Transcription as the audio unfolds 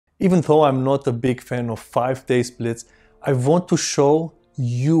Even though I'm not a big fan of 5-day splits, I want to show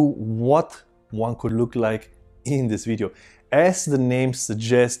you what one could look like in this video. As the name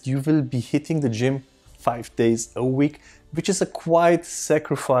suggests, you will be hitting the gym 5 days a week, which is a quite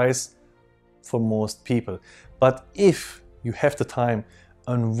sacrifice for most people. But if you have the time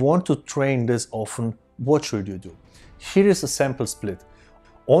and want to train this often, what should you do? Here is a sample split.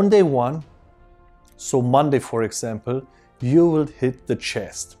 On day 1, so Monday for example, you will hit the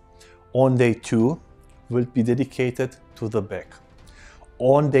chest. On day 2 will be dedicated to the back.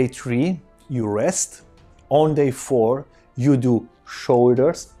 On day 3 you rest. On day 4 you do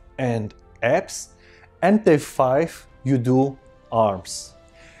shoulders and abs, and day 5 you do arms,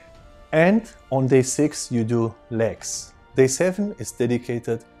 and on day 6 you do legs. Day 7 is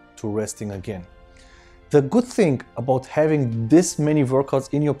dedicated to resting again. The good thing about having this many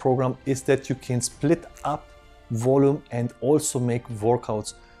workouts in your program is that you can split up volume and also make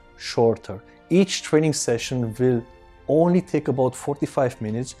workouts shorter. Each training session will only take about 45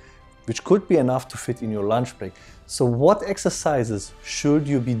 minutes, which could be enough to fit in your lunch break. So what exercises should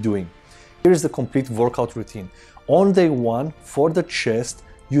you be doing? Here is the complete workout routine. On day 1, for the chest,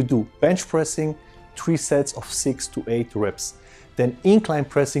 you do bench pressing, 3 sets of 6 to 8 reps. Then incline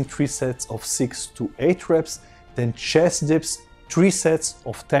pressing, 3 sets of 6 to 8 reps. Then chest dips, 3 sets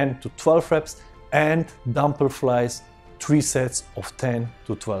of 10 to 12 reps. And dumbbell flies, 3 sets of 10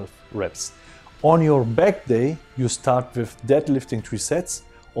 to 12 reps. On your back day, you start with deadlifting 3 sets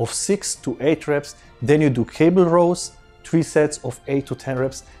of 6 to 8 reps. Then you do cable rows, 3 sets of 8 to 10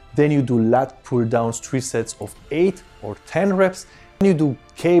 reps. Then you do lat pull downs, 3 sets of 8 or 10 reps. Then you do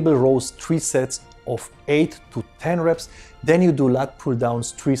cable rows, 3 sets of 8 to 10 reps. Then you do lat pull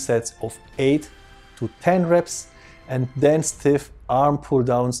downs, 3 sets of 8 to 10 reps. And then stiff arm pull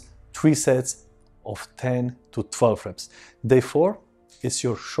downs, 3 sets of 10 to 12 reps. Day 4 is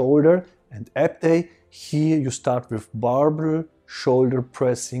your shoulder and ab day. Here you start with barbell shoulder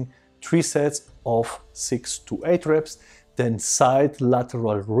pressing, 3 sets of 6 to 8 reps. Then side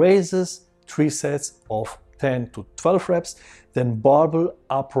lateral raises, 3 sets of 10 to 12 reps. Then barbell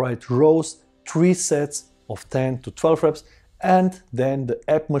upright rows, 3 sets of 10 to 12 reps. And then the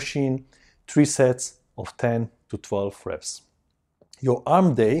ab machine, 3 sets of 10 to 12 reps. Your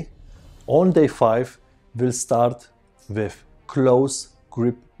arm day on day 5 will start with close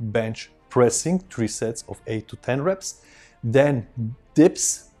grip bench pressing, 3 sets of 8 to 10 reps. Then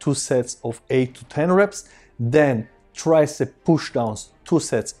dips, 2 sets of 8 to 10 reps. Then tricep push downs, 2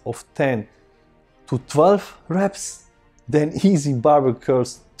 sets of 10 to 12 reps. Then easy barbell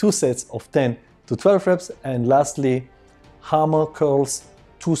curls, 2 sets of 10 to 12 reps. And lastly, hammer curls,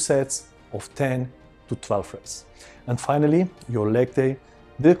 2 sets of 10 to 12 reps. And finally, your leg day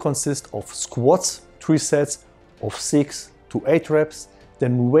will consist of squats, 3 sets of 6 to 8 reps.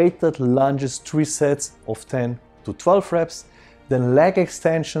 Then weighted lunges, 3 sets of 10 to 12 reps. Then leg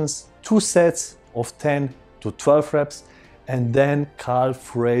extensions, 2 sets of 10 to 12 reps. And then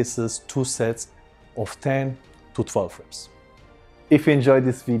calf raises, 2 sets of 10 to 12 reps. If you enjoyed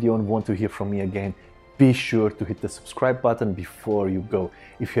this video and want to hear from me again, be sure to hit the subscribe button before you go.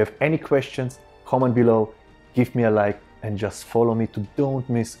 If you have any questions, comment below, give me a like, and just follow me to don't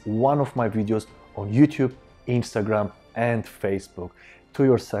miss one of my videos on YouTube, Instagram, and Facebook. To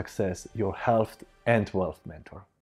your success, your health and wealth mentor.